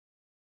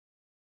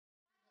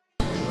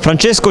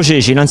Francesco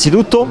Ceci,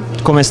 innanzitutto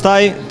come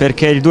stai?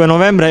 Perché il 2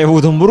 novembre hai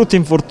avuto un brutto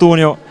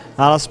infortunio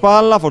alla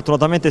spalla,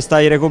 fortunatamente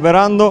stai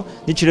recuperando,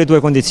 dici le tue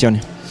condizioni.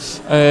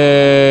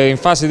 In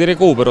fase di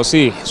recupero,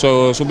 sì,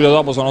 subito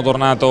dopo sono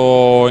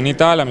tornato in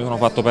Italia, mi sono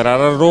fatto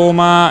operare a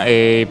Roma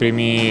e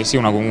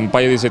un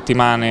paio di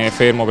settimane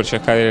fermo per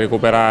cercare di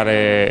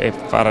recuperare e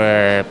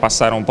far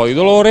passare un po' di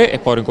dolore e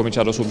poi ho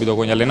ricominciato subito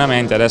con gli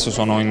allenamenti, adesso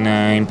sono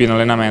in pieno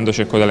allenamento,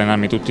 cerco di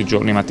allenarmi tutti i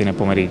giorni, mattina e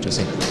pomeriggio.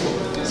 Sì.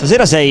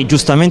 Stasera sei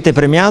giustamente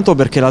premiato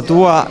perché la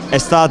tua è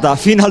stata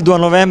fino al 2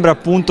 novembre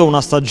appunto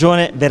una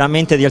stagione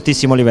veramente di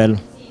altissimo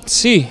livello.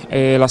 Sì,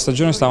 la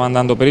stagione stava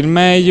andando per il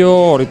meglio,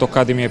 ho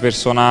ritoccato i miei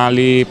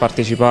personali,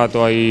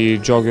 partecipato ai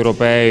giochi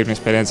europei,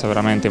 un'esperienza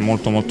veramente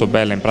molto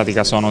bella, in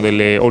pratica sono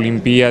delle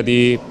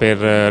Olimpiadi per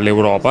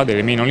l'Europa,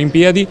 delle mini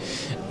Olimpiadi,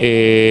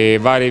 e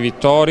varie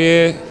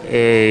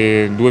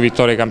vittorie, 2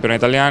 vittorie ai campioni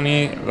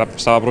italiani,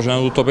 stava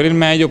procedendo tutto per il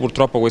meglio,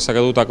 purtroppo questa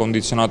caduta ha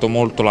condizionato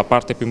molto la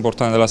parte più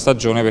importante della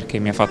stagione perché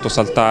mi ha fatto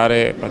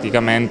saltare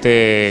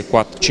praticamente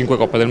 5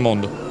 Coppe del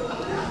Mondo.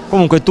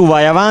 Comunque tu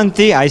vai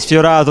avanti, hai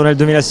sfiorato nel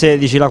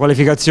 2016 la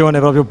qualificazione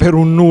proprio per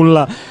un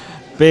nulla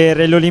per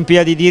le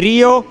Olimpiadi di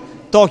Rio.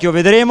 Tokyo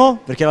vedremo,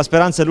 perché la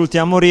speranza è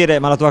l'ultima a morire,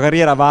 ma la tua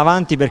carriera va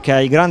avanti perché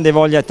hai grande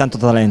voglia e tanto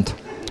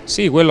talento.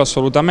 Sì, quello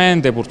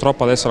assolutamente,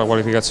 purtroppo adesso la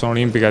qualificazione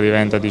olimpica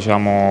diventa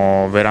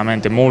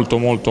veramente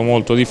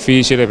molto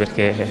difficile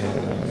perché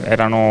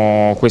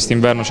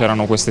quest'inverno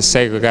c'erano queste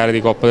 6 gare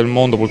di Coppa del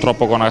Mondo,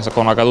 purtroppo con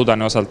una caduta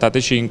ne ho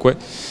saltate 5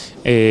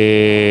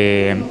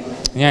 e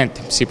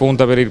niente, si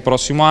punta per il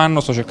prossimo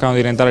anno, sto cercando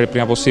di rientrare il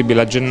prima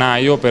possibile a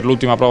gennaio per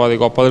l'ultima prova di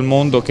Coppa del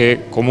Mondo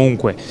che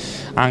comunque,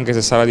 anche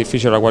se sarà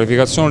difficile la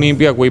qualificazione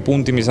olimpica, quei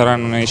punti mi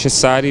saranno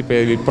necessari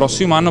per il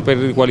prossimo anno per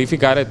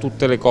riqualificare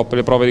tutte le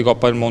prove di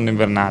Coppa del Mondo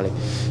invernale,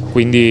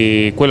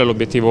 quindi quello è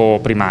l'obiettivo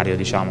primario,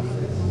 diciamo.